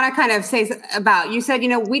 that I want to kind of say about. You said,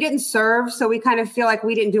 we didn't serve, so we kind of feel like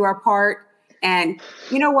we didn't do our part. And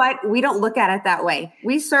you know what? We don't look at it that way.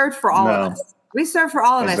 We served for all of us. We serve for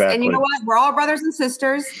all of us. And you know what? We're all brothers and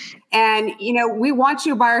sisters. And, we want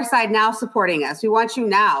you by our side now supporting us. We want you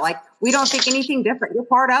now. Like, we don't think anything different. You're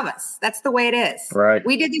part of us. That's the way it is. Right.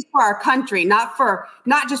 We did this for our country, not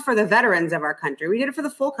just for the veterans of our country. We did it for the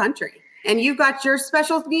full country. And you've got your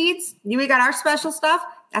special needs. We got our special stuff.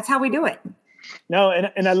 That's how we do it. No,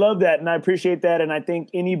 and I love that. And I appreciate that. And I think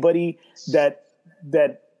anybody that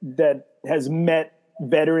has met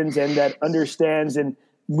veterans and that understands, and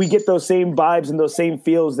we get those same vibes and those same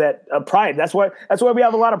feels, that pride. That's why we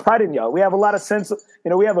have a lot of pride in y'all. We have a lot of sense of,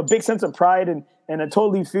 we have a big sense of pride, and I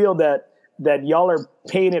totally feel that y'all are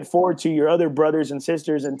paying it forward to your other brothers and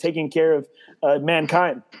sisters and taking care of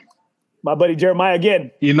mankind. My buddy Jeremiah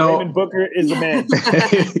again. Raymond Booker is the man.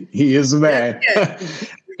 He is the man.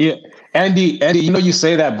 Yeah, Andy, you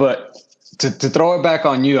say that, but to throw it back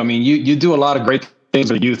on you, I mean, you do a lot of great things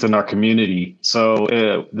for youth in our community. So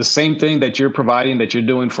the same thing that you're providing, that you're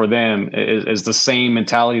doing for them is the same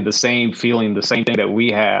mentality, the same feeling, the same thing that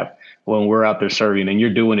we have when we're out there serving, and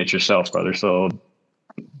you're doing it yourself, brother. So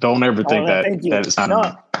don't ever think that it's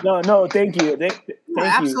not. No, thank you. Thank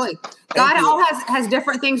absolutely. You. God all has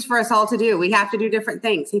different things for us all to do. We have to do different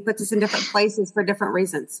things. He puts us in different places for different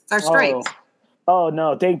reasons. It's our strengths. Oh,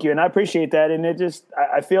 no, thank you. And I appreciate that. And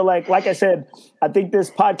I feel like I said, I think this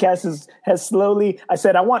podcast has slowly, I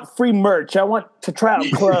said, I want free merch. I want to try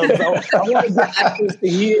out clubs. I want to get access to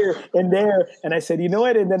here and there. And I said, you know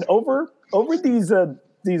what? And then over these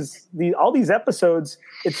all these episodes,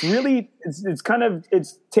 it's really,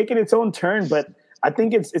 it's taking its own turn, but I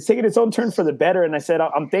think it's taking its own turn for the better. And I said,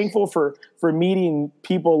 I'm thankful for meeting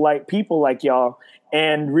people like y'all,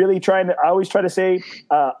 and really I always try to say,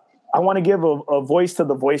 I want to give a voice to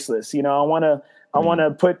the voiceless. I want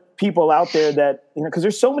to put people out there that, because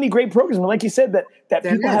there's so many great programs, and like you said, that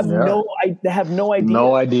people have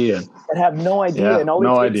no idea. And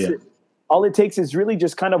all it takes is really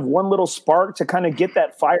just kind of one little spark to kind of get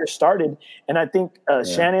that fire started. And I think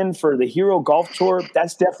Shannon, for the Hero Golf Tour,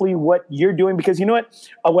 that's definitely what you're doing, because you know what?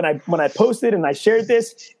 When I posted and I shared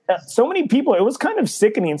this, so many people, it was kind of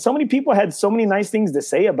sickening. So many people had so many nice things to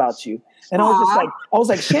say about you. And I was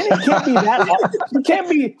like, Shannon can't be that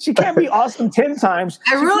awesome. She can't be awesome 10 times.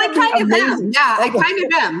 I really kind of am. Yeah, I kind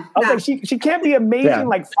of am. I was like, she can't be amazing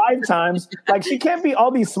like 5 times. Like, she can't be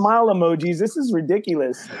all these smile emojis. This is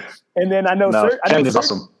ridiculous. And then I know Shannon's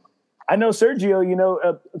awesome. I know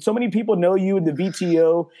Sergio, so many people know you in the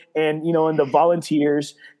VTO and, and the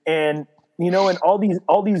volunteers and, and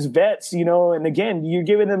all these vets, and again, you're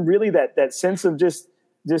giving them really that sense of just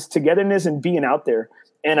just togetherness and being out there.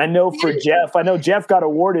 And I know for Jeff, Jeff got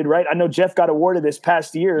awarded, right? I know Jeff got awarded this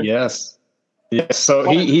past year. Yes. Yes. So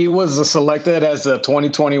he was selected as the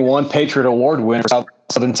 2021 Patriot Award winner for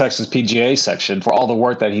Southern Texas PGA section for all the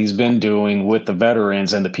work that he's been doing with the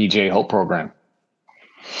veterans and the PGA Hope program.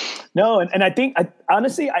 No, and I think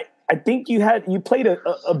honestly, I think you played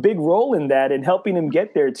a big role in that and helping him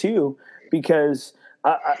get there too, because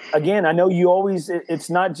again, I know you always, it's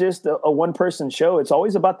not just a one-person show. It's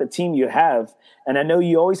always about the team you have. And I know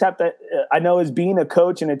you always have to, I know as being a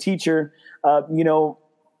coach and a teacher,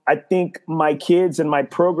 I think my kids and my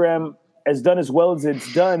program has done as well as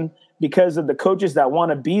it's done because of the coaches that want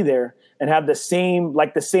to be there and have the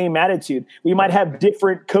same attitude. We might have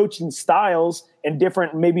different coaching styles and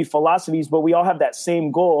different maybe philosophies, but we all have that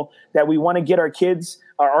same goal that we want to get our kids.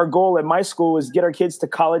 Our goal at my school is get our kids to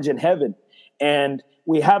college and heaven. And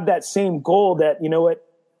we have that same goal that, you know what,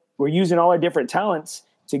 we're using all our different talents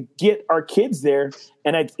to get our kids there.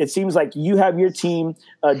 And it seems like you have your team.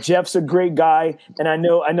 Jeff's a great guy. And I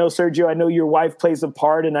know, Sergio, I know your wife plays a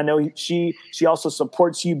part, and I know she also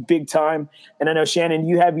supports you big time. And I know, Shannon,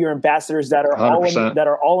 you have your ambassadors that are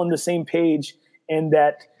all on the same page. And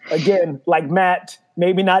that, again, like Matt,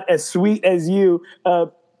 maybe not as sweet as you,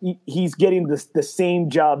 he's getting the same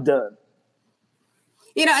job done.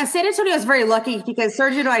 And San Antonio is very lucky because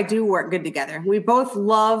Sergio and I do work good together. We both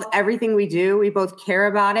love everything we do. We both care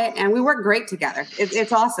about it, and we work great together.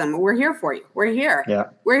 It's awesome. We're here for you. We're here. Yeah.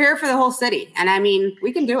 We're here for the whole city. And I mean,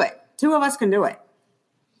 we can do it. Two of us can do it.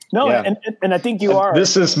 No, yeah. and I think you are.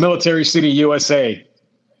 This is Military City, USA.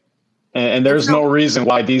 And there's no reason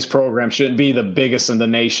why these programs shouldn't be the biggest in the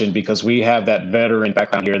nation, because we have that veteran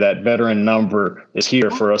background here. That veteran number is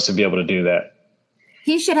here for us to be able to do that.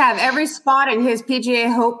 He should have every spot in his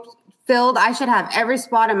PGA Hope filled. I should have every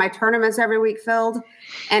spot in my tournaments every week filled.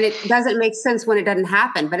 And it doesn't make sense when it doesn't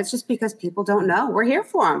happen, but it's just because people don't know. We're here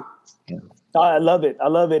for them. Yeah. I love it.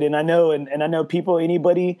 And I know people,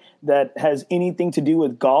 anybody that has anything to do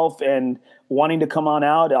with golf and wanting to come on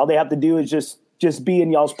out, all they have to do is just be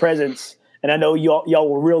in y'all's presence. And I know y'all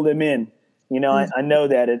will reel them in. I know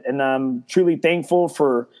that. And I'm truly thankful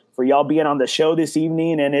for y'all being on the show this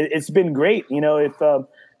evening. And it's been great. If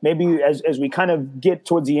maybe as we kind of get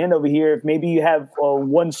towards the end over here, if maybe you have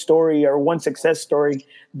one story or one success story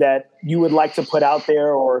that you would like to put out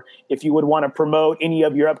there, or if you would want to promote any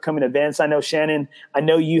of your upcoming events. I know, Shannon,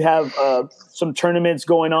 you have some tournaments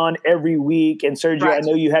going on every week. And Sergio, right. I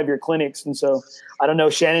know you have your clinics. And so I don't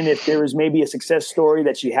know, Shannon, if there was maybe a success story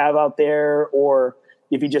that you have out there, or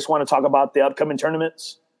if you just want to talk about the upcoming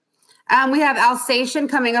tournaments. We have Alsatian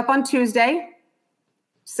coming up on Tuesday.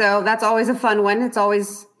 So that's always a fun one. It's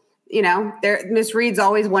always, Miss Reed's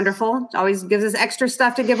always wonderful. Always gives us extra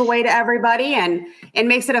stuff to give away to everybody, and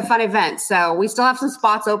makes it a fun event. So we still have some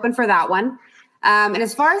spots open for that one. And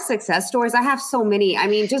as far as success stories, I have so many. I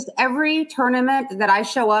mean, just every tournament that I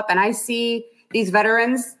show up and I see these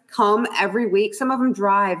veterans come every week. Some of them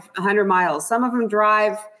drive 100 miles. Some of them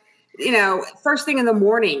drive, first thing in the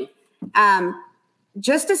morning.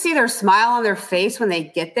 Just to see their smile on their face when they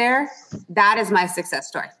get there, that is my success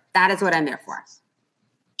story. That is what I'm there for.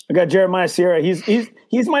 I got Jeremiah Sierra.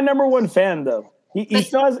 He's my number one fan, though. He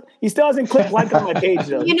still hasn't clicked like on my page,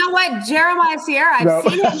 though. You know what, Jeremiah Sierra? I've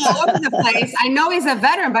seen him all over the place. I know he's a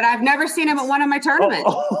veteran, but I've never seen him at one of my tournaments.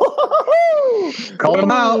 Call him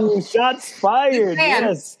out. Shots fired.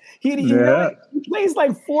 Yes. He plays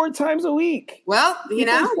like 4 times a week. Well,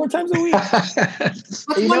 4 times a week. What's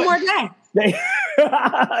one more day?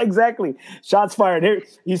 Exactly. Shots fired. Here,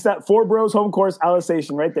 he's got 4 Bros home course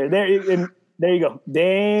Alsatian right there. There you go.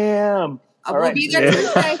 Damn. All right. Be there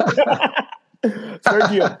Tuesday.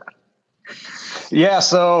 Sergio. Yeah.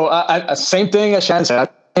 So same thing as Shannon said. I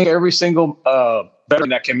think every single veteran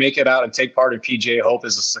that can make it out and take part in PGA Hope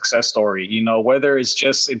is a success story. Whether it's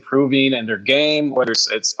just improving in their game, whether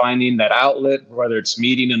it's finding that outlet, whether it's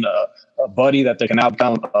meeting a buddy that they can now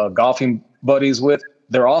become golfing buddies with.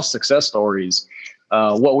 They're all success stories.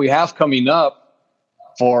 What we have coming up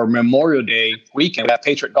for Memorial Day weekend, we have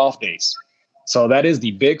Patriot Golf Days. So that is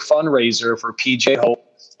the big fundraiser for PGA Hope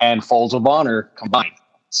and Folds of Honor combined.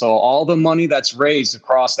 So all the money that's raised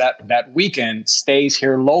across that weekend stays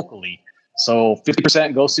here locally. So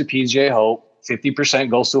 50% goes to PGA Hope, 50%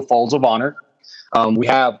 goes to Folds of Honor. We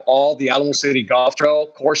have all the Alamo City Golf Trail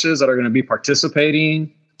courses that are going to be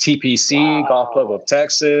participating, TPC, Golf Club of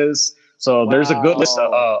Texas. So there's a good list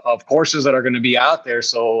of courses that are going to be out there.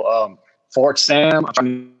 So Fort Sam, I'm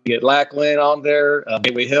trying to get Lackland on there,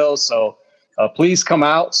 Gateway Hills. So please come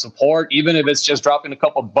out, support, even if it's just dropping a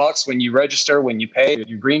couple bucks when you register, when you pay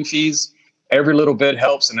your green fees. every little bit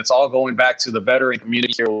helps, and it's all going back to the veteran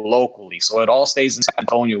community here locally. So it all stays in San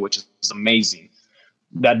Antonio, which is amazing.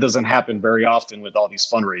 That doesn't happen very often with all these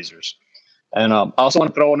fundraisers. And I also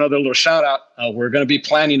want to throw another little shout out. We're going to be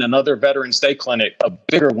planning another Veterans Day clinic, a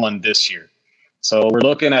bigger one this year. So we're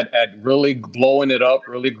looking at really blowing it up,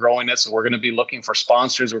 really growing it. So we're going to be looking for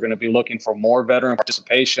sponsors. We're going to be looking for more veteran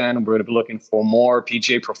participation. We're going to be looking for more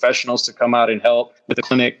PGA professionals to come out and help with the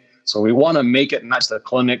clinic. So we want to make it not just a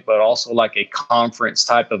clinic, but also like a conference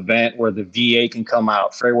type event where the VA can come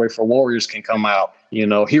out, Fairway for Warriors can come out,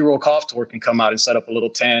 Hero Golf Tour can come out and set up a little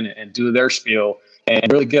tent and do their spiel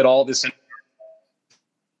and really get all this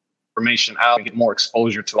information out and get more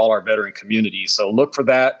exposure to all our veteran communities. So look for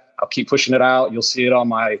that. I'll keep pushing it out. You'll see it on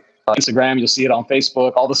my Instagram. You'll see it on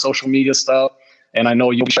Facebook, all the social media stuff. And I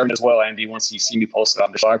know you'll be sharing as well, Andy, once you see me post it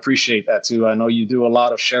on the show. I appreciate that too. I know you do a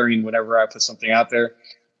lot of sharing whenever I put something out there.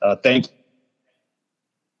 Thank you.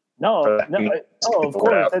 No, of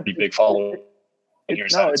course. Pretty big follower in your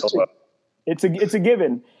side as well. It's a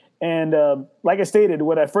given. And like I stated,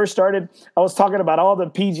 when I first started, I was talking about all the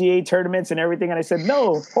PGA tournaments and everything. And I said,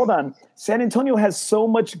 no, hold on. San Antonio has so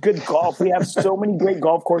much good golf. We have so many great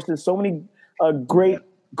golf courses, so many great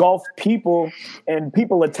golf people and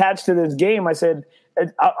people attached to this game. I said,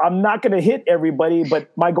 I'm not going to hit everybody, but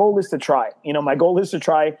my goal is to try. My goal is to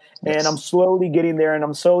try, and I'm slowly getting there, and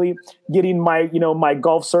I'm slowly getting my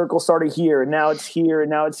golf circle started here, and now it's here, and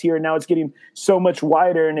now it's here, and now it's getting so much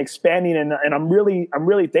wider and expanding, and I'm really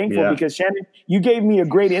thankful because Shannon, you gave me a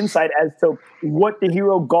great insight as to what the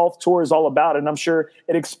Hero Golf Tour is all about, and I'm sure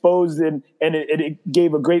it exposed and it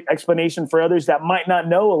gave a great explanation for others that might not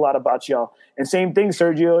know a lot about y'all. And same thing,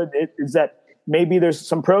 Sergio, is that maybe there's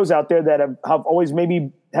some pros out there that have always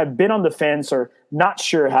maybe have been on the fence or not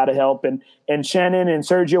sure how to help. And Shannon and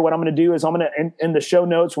Sergio, what I'm going to do is I'm going to, in the show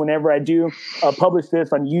notes, whenever I do publish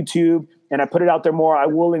this on YouTube and I put it out there more, I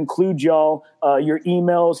will include y'all, your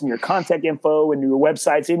emails and your contact info and your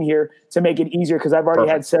websites in here to make it easier. Cause I've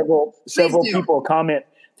already had several people comment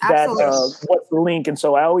that what's the link. And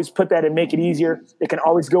so I always put that and make it easier. They can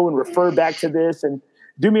always go and refer back to this. And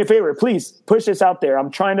do me a favor, please push this out there.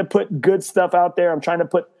 I'm trying to put good stuff out there. I'm trying to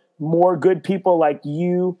put more good people like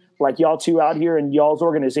you, like y'all two out here in y'all's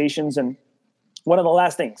organizations. And one of the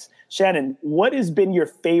last things, Shannon, what has been your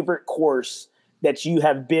favorite course that you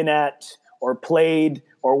have been at or played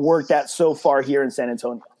or worked at so far here in San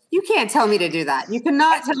Antonio? You can't tell me to do that. You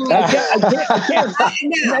cannot tell me. I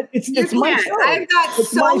can't. It's my show. I've got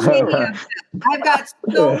so many of them. I've got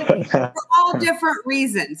so many for all different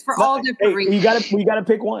reasons. You got to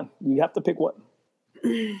pick one. You have to pick one.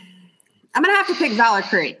 I'm gonna have to pick Valor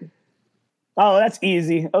Creek. Oh, that's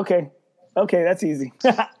easy. Okay, that's easy.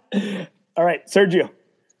 All right, Sergio.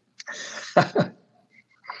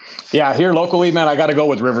 Yeah, here locally, man, I got to go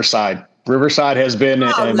with Riverside. Riverside has been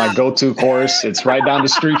my go-to course. It's right down the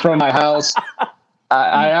street from my house.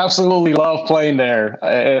 I absolutely love playing there.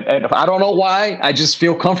 And I don't know why. I just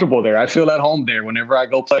feel comfortable there. I feel at home there whenever I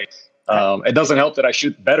go play. It doesn't help that I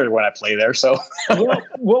shoot better when I play there. So,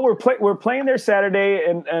 well, we're playing there Saturday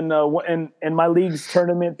and my league's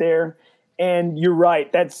tournament there. And you're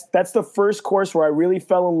right. That's the first course where I really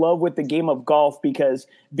fell in love with the game of golf because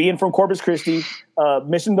being from Corpus Christi,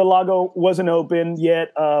 Mission del Lago wasn't open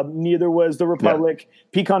yet. Neither was the Republic.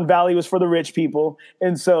 Yeah. Pecan Valley was for the rich people.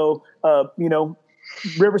 And so,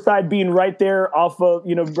 Riverside being right there off of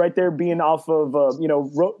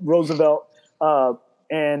Roosevelt,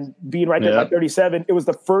 and being right there by 37, it was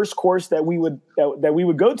the first course that we would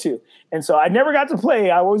go to. And so I never got to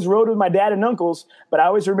play. I always rode with my dad and uncles, but I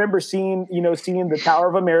always remember seeing the Tower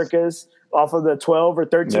of Americas off of the 12 or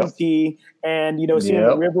 13 tee and, seeing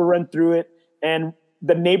the river run through it. And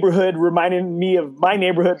the neighborhood reminded me of my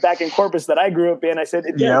neighborhood back in Corpus that I grew up in. I said,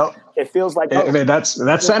 it feels like home. I mean, that's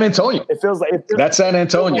San Antonio. It feels like that's San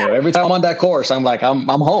Antonio. Yeah. Every time I'm on that course, I'm like, I'm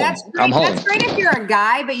home. I'm home. That's great if you're a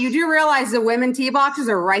guy, but you do realize the women tee boxes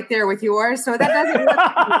are right there with yours, so that doesn't work.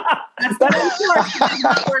 That does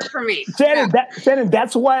not work for me. Shannon,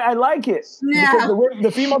 that's why I like it. Yeah. Because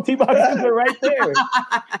the female tee boxes are right there.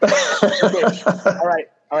 Okay.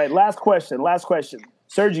 All right. Last question.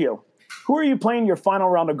 Sergio, who are you playing your final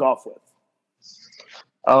round of golf with?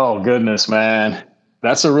 Oh, goodness, man.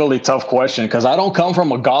 That's a really tough question because I don't come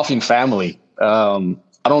from a golfing family. I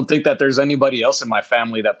don't think that there's anybody else in my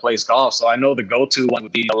family that plays golf. So I know the go-to one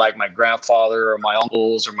would be like my grandfather or my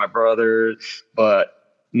uncles or my brother,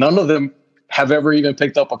 but none of them have ever even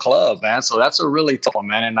picked up a club, man. So that's a really tough one,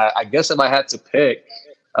 man. And I guess if I had to pick,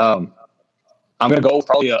 I'm going to go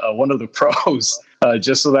probably one of the pros.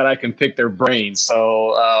 Just so that I can pick their brains.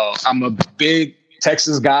 So I'm a big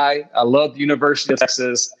Texas guy. I love the University of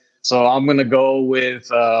Texas. So I'm going to go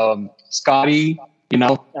with Scotty,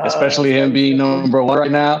 especially him being number one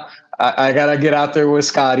right now. I got to get out there with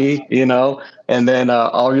Scotty, and then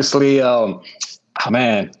obviously, I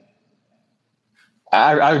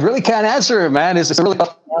really can't answer it, man. It's a really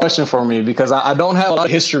tough question for me because I don't have a lot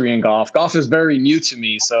of history in golf. Golf is very new to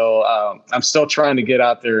me, so I'm still trying to get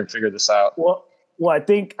out there and figure this out. Well, I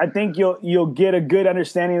think you'll get a good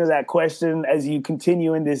understanding of that question as you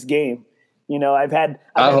continue in this game. I've had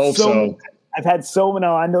so many.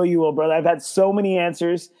 I know you will, brother. I've had so many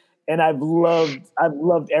answers, and I've loved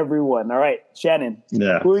everyone. All right, Shannon.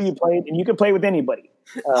 Yeah. Who are you playing? And you can play with anybody.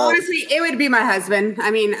 Honestly, it would be my husband.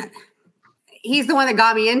 I mean, he's the one that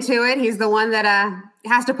got me into it. He's the one that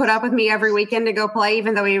has to put up with me every weekend to go play,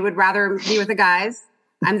 even though he would rather be with the guys.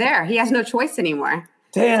 I'm there. He has no choice anymore.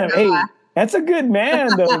 Damn. So, hey, that's a good man,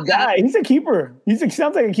 though. Guy. He's a keeper.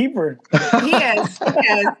 Sounds like a keeper. He is.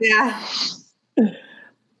 Yeah.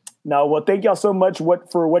 No, well, thank y'all so much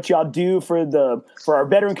for what y'all do for our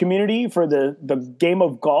veteran community, for the game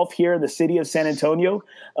of golf here in the city of San Antonio.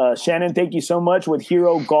 Shannon, thank you so much with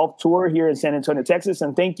Hero Golf Tour here in San Antonio, Texas.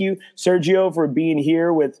 And thank you, Sergio, for being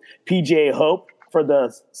here with PGA Hope for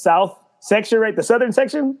the South section, right? The Southern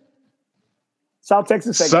section? South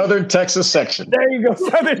Texas section. Southern Texas section. There you go.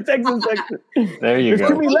 Southern Texas section. There you go.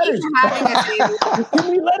 There's too many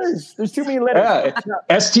letters. There's too many letters. Yeah.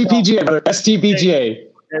 STPGA, brother. STPGA.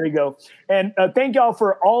 There we go. And thank y'all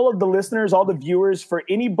for all of the listeners, all the viewers, for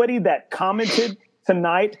anybody that commented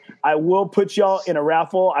tonight. I will put y'all in a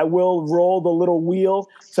raffle. I will roll the little wheel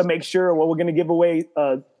to make sure we're going to give away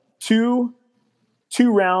two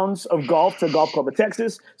rounds of golf to Golf Club of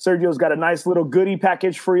Texas. Sergio's got a nice little goodie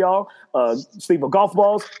package for y'all. Sleeve of golf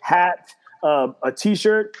balls, hat, a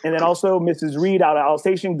T-shirt, and then also Mrs. Reed out of Owl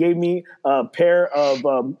Station gave me a pair of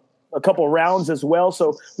a couple rounds as well.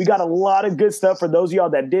 So we got a lot of good stuff for those of y'all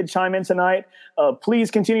that did chime in tonight. Please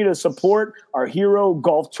continue to support our Hero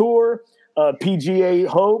Golf Tour, PGA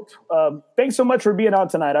Hope. Thanks so much for being on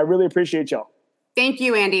tonight. I really appreciate y'all. Thank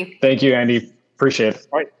you, Andy. Thank you, Andy. Appreciate it.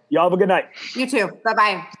 All right. Y'all have a good night. You too.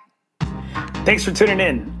 Bye-bye. Thanks for tuning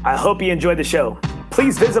in. I hope you enjoyed the show.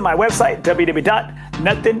 Please visit my website,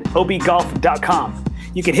 www.nothingobgolf.com.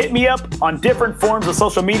 You can hit me up on different forms of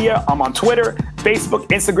social media. I'm on Twitter, Facebook,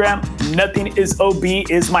 Instagram. Nothing is OB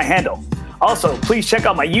is my handle. Also, please check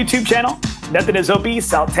out my YouTube channel, Nothing is OB,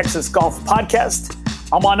 South Texas Golf Podcast.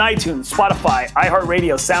 I'm on iTunes, Spotify,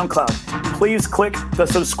 iHeartRadio, SoundCloud. Please click the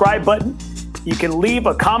subscribe button. You can leave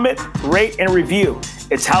a comment, rate, and review.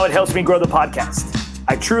 It's how it helps me grow the podcast.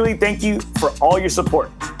 I truly thank you for all your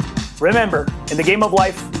support. Remember, in the game of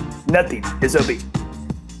life, nothing is OB.